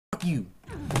Fuck you.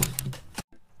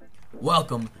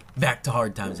 Welcome back to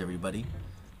Hard Times, everybody.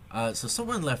 So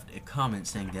someone left a comment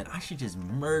saying that I should just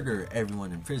murder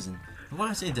everyone in prison. And what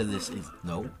I say to this is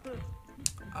no.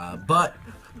 But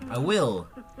I will,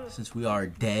 since we are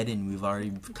dead and we've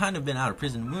already kind of been out of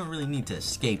prison. We don't really need to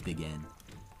escape again.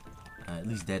 At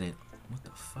least dead in. What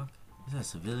the fuck? Is that a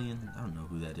civilian? I don't know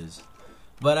who that is.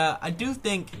 But I do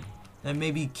think that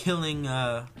maybe killing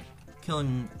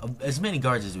as many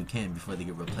guards as we can before they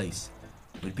get replaced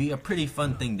would be a pretty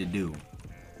fun thing to do.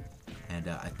 And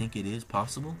I think it is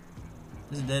possible.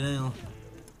 This is dead end.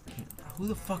 Who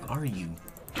the fuck are you?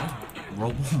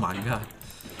 Oh my god.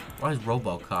 Why is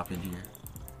RoboCop in here?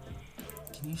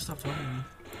 Can you stop talking to me?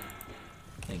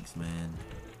 Thanks, man.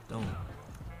 Don't.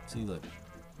 See, look.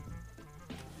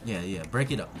 Yeah,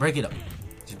 break it up. Break it up.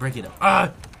 Just break it up.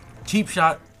 Ah! Cheap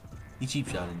shot. He cheap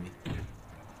shotted me.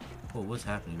 Oh, what's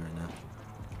happening right now?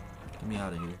 Get me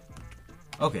out of here.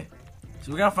 Okay.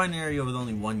 So we gotta find an area with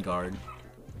only one guard.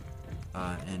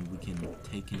 And we can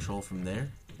take control from there.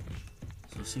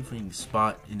 So let's see if we can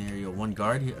spot an area with one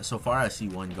guard here. So far I see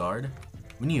one guard.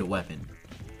 We need a weapon.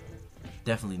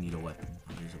 Definitely need a weapon.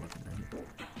 Oh, there's a weapon right here.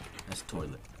 That's a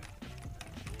toilet.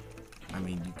 I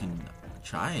mean, you can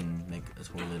try and make a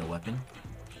toilet a weapon.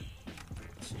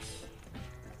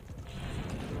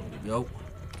 Yo.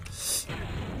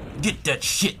 Get that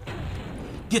shit.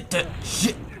 Get that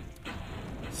shit.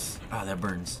 Ah, that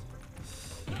burns.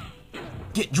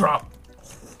 Get dropped.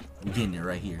 I'm getting it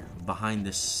right here. Behind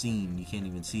this scene. You can't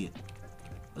even see it.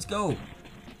 Let's go.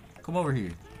 Come over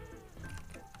here.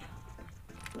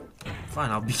 Fine,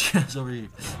 I'll beat your ass over here.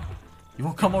 You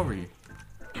won't come over here.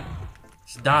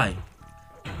 Just die.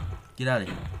 Get out of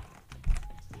here.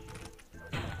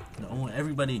 No,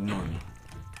 everybody ignore me.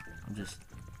 I'm just...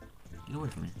 Get away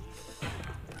from me.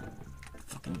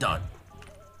 Fucking dog.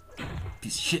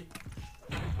 Piece of shit.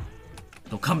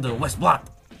 Don't come to the West Block.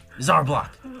 This is our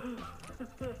block.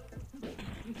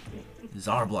 This is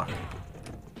our block.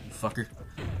 You fucker.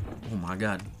 Oh my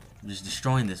god. I'm just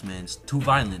destroying this, man. It's too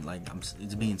violent. Like,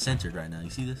 it's being censored right now.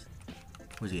 You see this?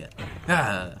 Where's he at?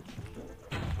 Ah.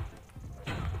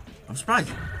 I'm surprised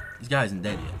this guy isn't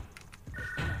dead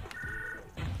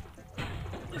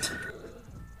yet.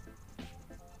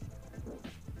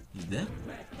 He's dead?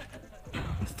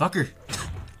 You fucker.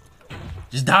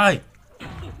 Just die.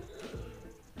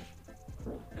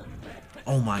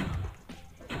 Oh my.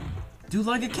 Dude,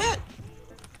 like a cat.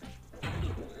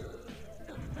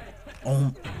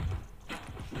 Oh.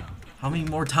 How many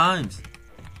more times?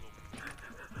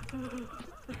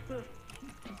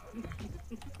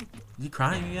 Is he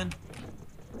crying again?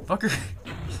 Fucker.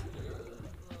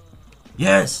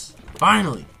 Yes!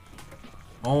 Finally!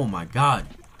 Oh my god.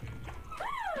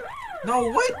 No,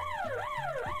 what?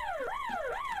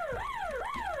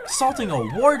 Assaulting a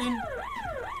warden? Are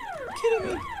you kidding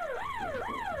me?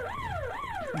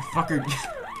 You fucker.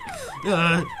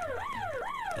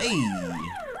 Hey!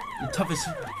 The toughest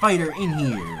fighter in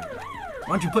here.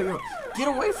 Why don't you put your... Get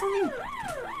away from me!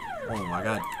 Oh my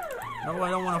god. No, I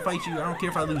don't want to fight you. I don't care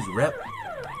if I lose rep.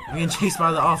 I'm getting chased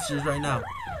by the officers right now.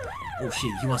 Oh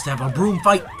shit, he wants to have a broom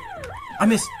fight. I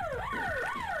missed.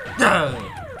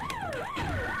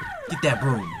 Get that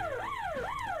broom.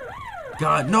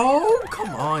 God, no! Come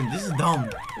on, this is dumb.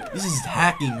 This is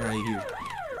hacking right here.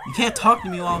 You can't talk to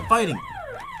me while I'm fighting.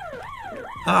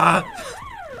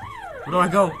 Where do I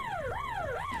go?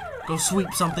 Go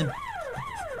sweep something.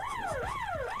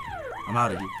 I'm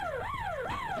out of here.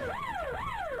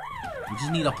 We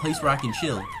just need a place where I can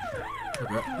chill.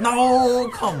 No,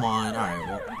 come on. Alright,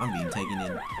 well, I'm being taken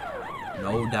in.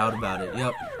 No doubt about it.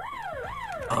 Yep.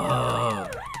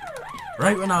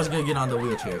 Right when I was gonna get on the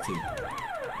wheelchair too.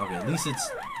 Okay, at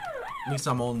least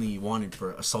I'm only wanted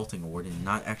for assaulting a warden,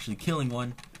 not actually killing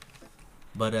one.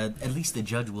 But at least the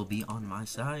judge will be on my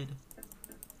side.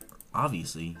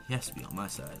 Obviously, he has to be on my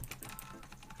side.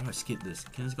 How do I skip this?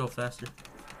 Can this go faster?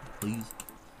 Please.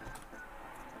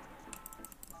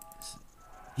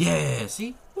 Yeah,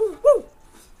 see? Woo, woo.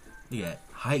 Look at that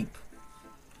hype.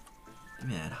 Give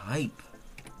me that hype.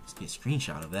 Let's get a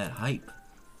screenshot of that hype.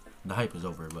 The hype is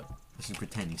over, but let's just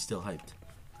pretend he's still hyped.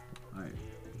 Alright,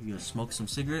 you gonna smoke some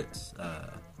cigarettes? I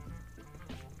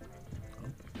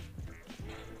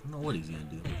don't know what he's gonna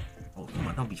do. Oh, come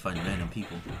on, don't be fighting random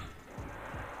people.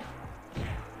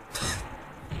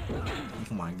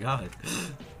 Oh my god.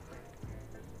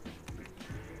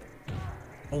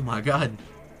 Oh my god.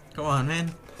 Come on,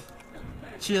 man.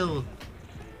 Chill.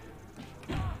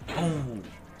 Oh.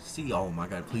 See, oh my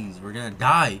god, please. We're gonna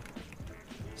die.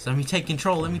 So let me take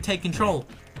control. Let me take control.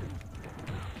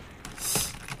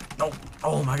 No.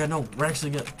 Oh my god, no. We're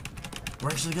actually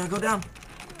gonna go down.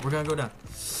 We're gonna go down.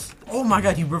 Oh my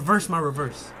god, he reversed my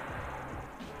reverse.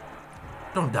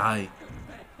 Don't die.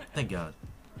 Thank God.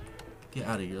 Get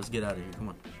out of here. Let's get out of here. Come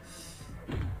on.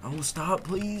 Oh, stop,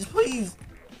 please, please.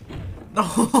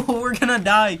 No, we're gonna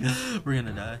die. We're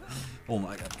gonna die. Oh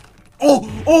my god. Oh,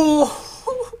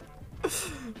 oh.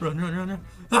 Run, run, run, run.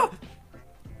 Ah.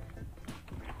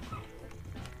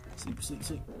 Sleep, sleep,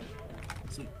 sleep.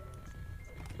 Sleep.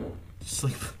 Just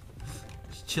sleep.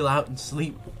 Just chill out and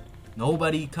sleep.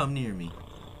 Nobody come near me.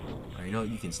 Alright, you know what?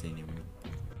 You can stay near me.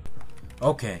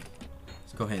 Okay.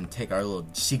 Let's go ahead and take our little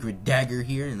secret dagger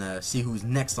here and see who's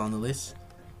next on the list.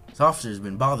 This officer's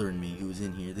been bothering me who's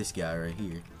in here. This guy right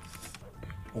here.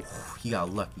 Oh, he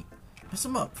got lucky. Mess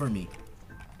him up for me.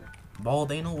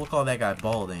 Bald anal? We'll call that guy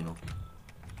bald anal.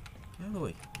 Get out of the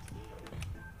way.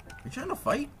 You trying to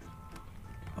fight?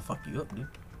 I'll fuck you up, dude.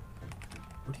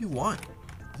 What do you want?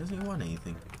 He doesn't even want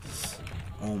anything.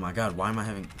 Oh my god, why am I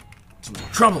having so much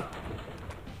trouble?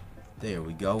 There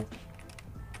we go.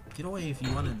 Get away if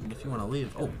you wanna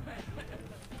live. Oh.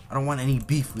 I don't want any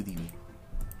beef with you.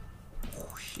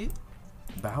 Oh shit.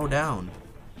 Bow down.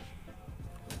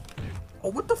 Oh,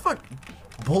 what the fuck?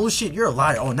 Bullshit, you're a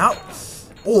liar. Oh, now.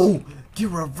 Oh, get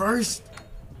reversed.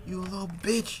 You little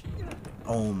bitch.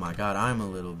 Oh my god, I'm a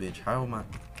little bitch. How am I?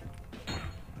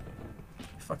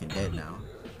 You're fucking dead now.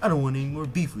 I don't want any more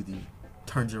beef with you.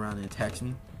 Turns around and attacks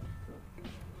me.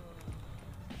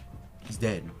 He's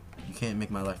dead. You can't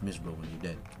make my life miserable when you're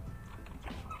dead.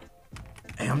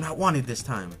 Hey, I'm not wanted this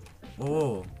time.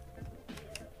 Whoa.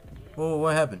 Whoa,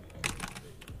 what happened?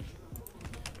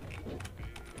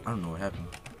 I don't know what happened.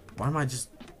 Why am I just...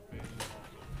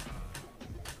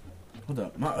 Hold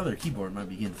up. My other keyboard might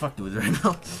be getting fucked with right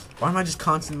now. Why am I just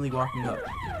constantly walking up?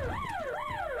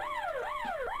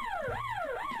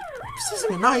 This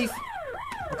isn't a knife.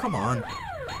 Oh, come on.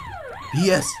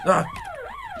 BS. Ah.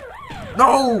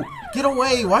 No! Get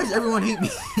away! Why does everyone hate me?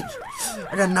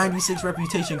 I got 96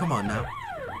 reputation. Come on now.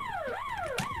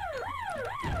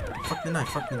 Fuck the knife.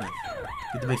 Fuck the knife.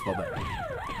 Get the baseball bat.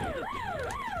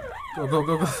 Go, go,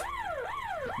 go, go.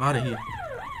 I'm out of here.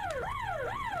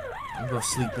 I'm gonna go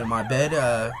sleep in my bed.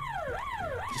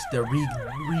 Just to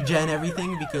regen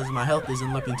everything because my health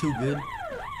isn't looking too good.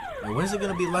 And when is it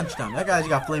gonna be lunchtime? That guy's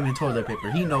got flaming toilet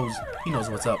paper. He knows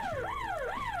what's up.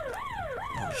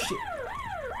 Oh shit.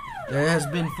 There has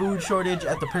been food shortage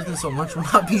at the prison, so lunch will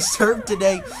not be served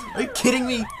today. Are you kidding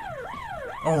me?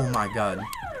 Oh my god.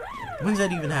 When's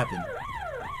that even happen?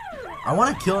 I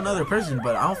want to kill another person,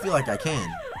 but I don't feel like I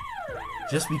can.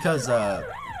 Just because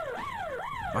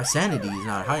my sanity is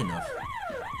not high enough.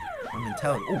 My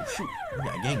mentality. Oh shoot. We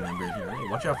got a gang member in here. Hey,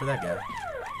 watch out for that guy.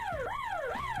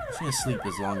 I'm just gonna sleep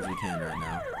as long as we can right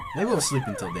now. Maybe we'll sleep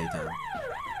until daytime.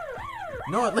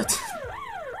 You know what? Let's...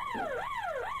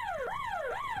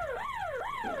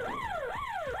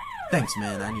 Thanks,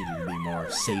 man. I needed to be more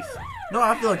safe. No,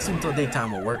 I feel like sleep until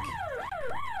daytime will work.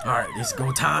 Alright, it's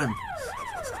go time.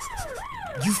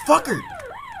 You fucker!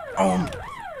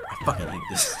 I fucking hate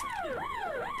this.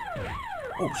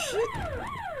 Oh, shit.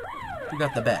 Who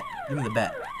got the bat? Give me the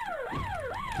bat.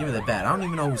 Give me the bat. I don't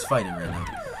even know who's fighting right now.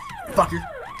 Fucker.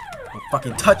 Don't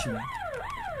fucking touch me.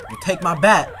 Don't take my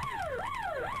bat.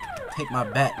 Take my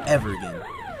bat ever again.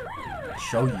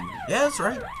 Show you. Yeah, that's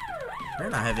right. Better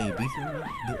not have any beef with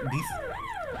me. Beef.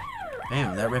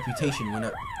 Damn, that reputation went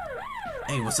up.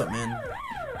 Hey, what's up, man?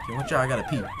 Okay, watch out, I gotta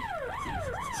pee.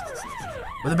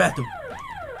 Where's the bathroom?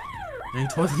 Any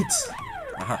toilets?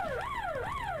 Aha.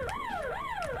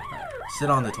 Alright, sit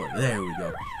on the toilet. There we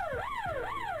go.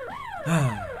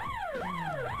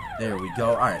 There we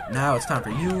go. Alright, now it's time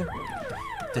for you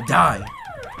to die.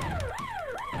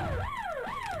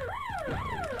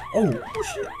 Oh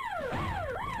shit.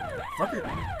 Fucker.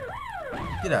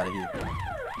 Get out of here.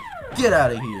 Get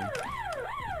out of here.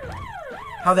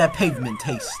 How that pavement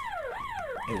tastes.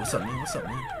 Hey, what's up, man? What's up,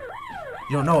 man?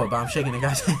 You don't know it, but I'm shaking the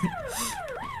guy's hand.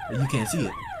 But you can't see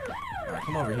it. Alright,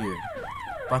 come over here.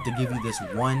 About to give you this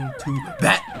 1-2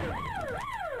 bat.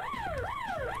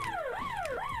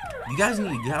 You guys need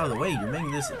to get out of the way. You're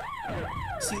making this...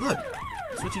 See, look.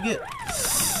 That's what you get.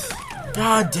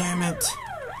 God damn it.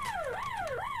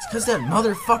 It's because that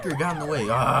motherfucker got in the way.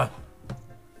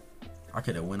 I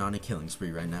could have went on a killing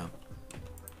spree right now.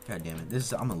 God damn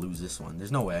it. I'm going to lose this one.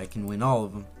 There's no way I can win all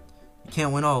of them. You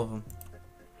can't win all of them.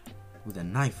 With a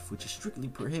knife, which is strictly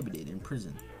prohibited in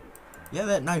prison. Yeah,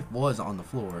 that knife was on the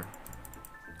floor.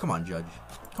 Come on, Judge.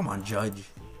 Come on, Judge.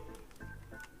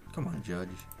 Come on, Judge.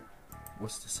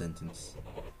 What's the sentence?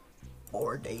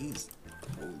 4 days.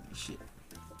 Holy shit.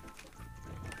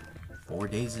 4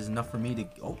 days is enough for me to...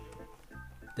 Oh.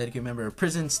 Dedicated member of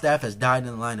prison staff has died in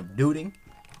the line of duty.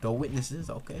 No witnesses.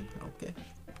 Okay, okay.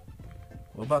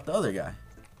 What about the other guy?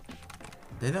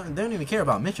 They don't even care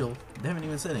about Mitchell. They haven't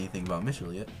even said anything about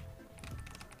Mitchell yet.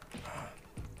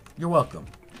 You're welcome.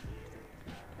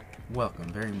 Welcome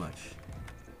very much.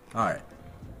 Alright.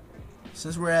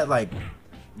 Since we're at like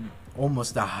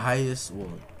almost the highest,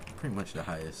 well, pretty much the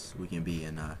highest we can be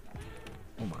in oh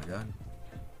my god.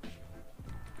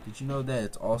 Did you know that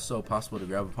it's also possible to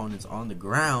grab opponents on the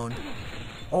ground?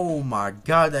 Oh my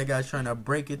god, that guy's trying to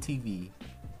break a TV.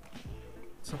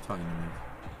 Stop talking to me.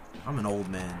 I'm an old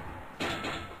man.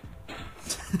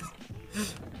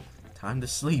 Time to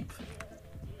sleep.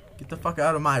 Get the fuck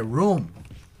out of my room.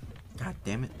 God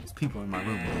damn it, there's people in my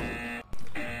room.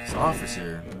 This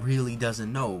officer really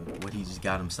doesn't know what he just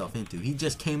got himself into. He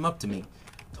just came up to me,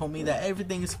 told me that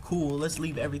everything is cool, let's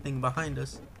leave everything behind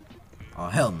us. Oh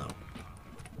hell no.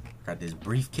 Got this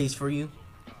briefcase for you.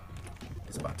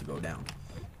 It's about to go down.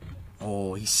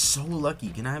 Oh, he's so lucky.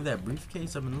 Can I have that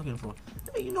briefcase I've been looking for?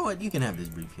 Hey, you know what? You can have this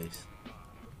briefcase.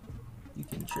 You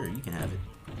can, sure, you can have it.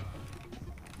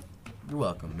 You're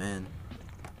welcome, man.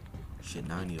 Shit,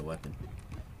 now I need a weapon.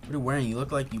 What are you wearing? You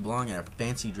look like you belong at a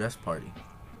fancy dress party.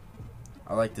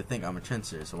 I like to think I'm a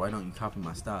trendsetter, so why don't you copy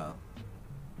my style?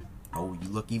 Oh, you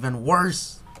look even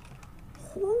worse.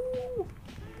 Woo.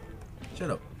 Shut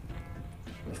up.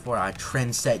 Before I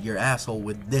trend set your asshole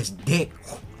with this dick.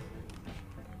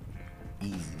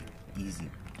 Easy, easy,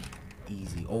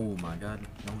 easy. Oh my god,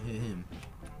 don't hit him.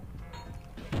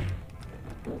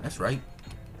 That's right.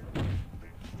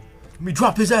 Let me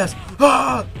drop his ass.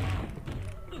 Ah!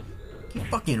 Get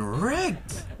fucking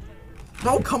wrecked.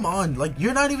 No, come on. Like,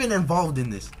 you're not even involved in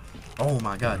this. Oh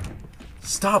my god.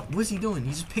 Stop. What's he doing?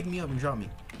 He just picked me up and dropped me.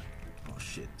 Oh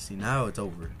shit. See, now it's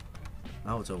over.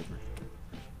 Now it's over.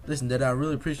 Listen, Dad, I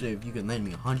really appreciate it if you could lend me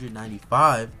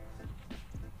 195.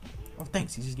 Oh,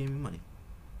 thanks. He just gave me money.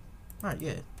 Alright,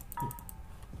 yeah. Here.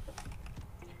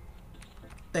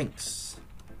 Thanks.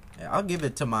 Yeah, I'll give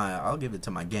it to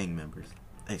my gang members.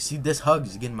 Hey, see, this hug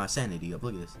is getting my sanity up.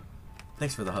 Look at this.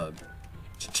 Thanks for the hug.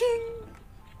 Cha-ching!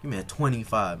 Give me a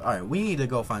 25. Alright, we need to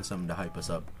go find something to hype us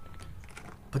up.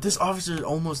 But this officer is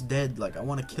almost dead. Like, I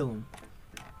want to kill him.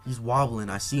 He's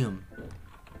wobbling. I see him.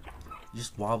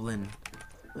 Just wobbling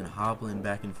and hobbling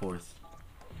back and forth.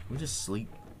 We just sleep.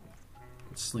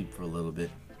 Let's sleep for a little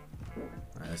bit.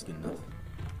 Alright, that's good enough.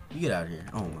 You get out of here.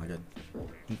 Oh my god. You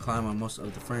can climb on most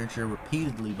of the furniture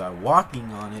repeatedly by walking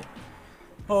on it.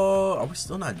 Oh, are we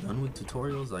still not done with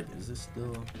tutorials? Like, is this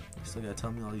still... You still gotta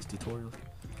tell me all these tutorials?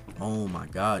 Oh my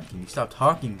god, can you stop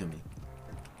talking to me?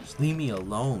 Just leave me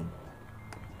alone.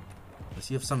 Let's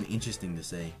see if something interesting to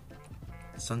say.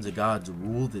 The sons of gods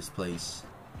rule this place.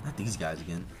 Not these guys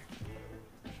again.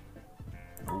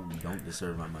 Oh, you don't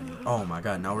deserve my money. Oh my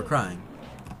god, now we're crying.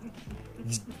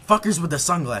 These fuckers with the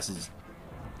sunglasses.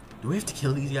 Do we have to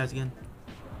kill these guys again?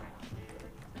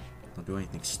 Don't do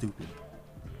anything stupid.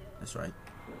 That's right.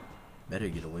 Better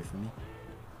get away from me.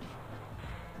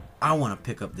 I want to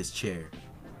pick up this chair.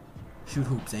 Shoot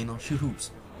hoops, Anal. Shoot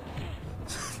hoops.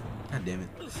 God damn it.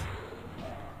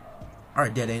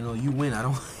 Alright, Dead Anal, you win. I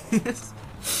don't...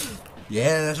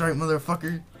 Yeah, that's right,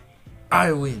 motherfucker.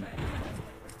 I win.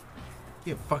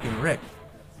 Get fucking wrecked.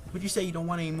 Would you say you don't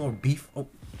want any more beef? Oh.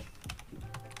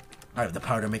 I have the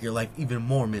power to make your life even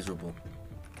more miserable.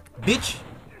 Bitch!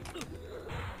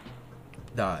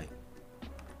 Die.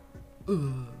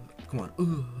 Come on.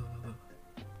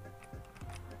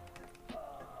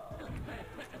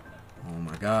 Oh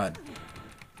my god.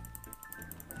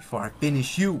 Before I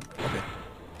finish you. Okay.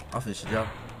 I'll finish the job.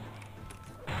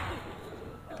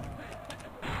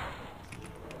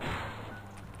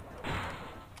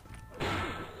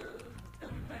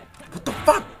 What the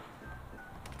fuck?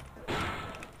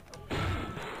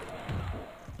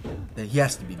 Then he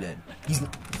has to be dead. He's...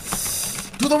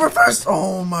 Do the reverse!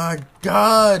 Oh my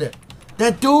god!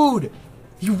 That dude!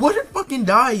 He wouldn't fucking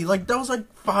die. Like, that was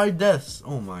like 5 deaths.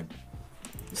 Oh my...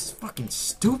 This is fucking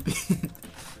stupid.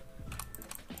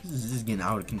 This is getting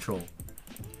out of control.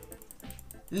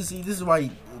 This is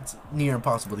why it's near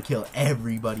impossible to kill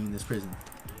everybody in this prison.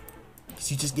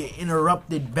 Because you just get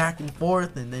interrupted back and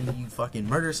forth, and then you fucking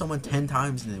murder someone 10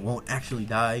 times and they won't actually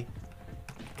die.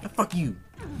 Fuck you.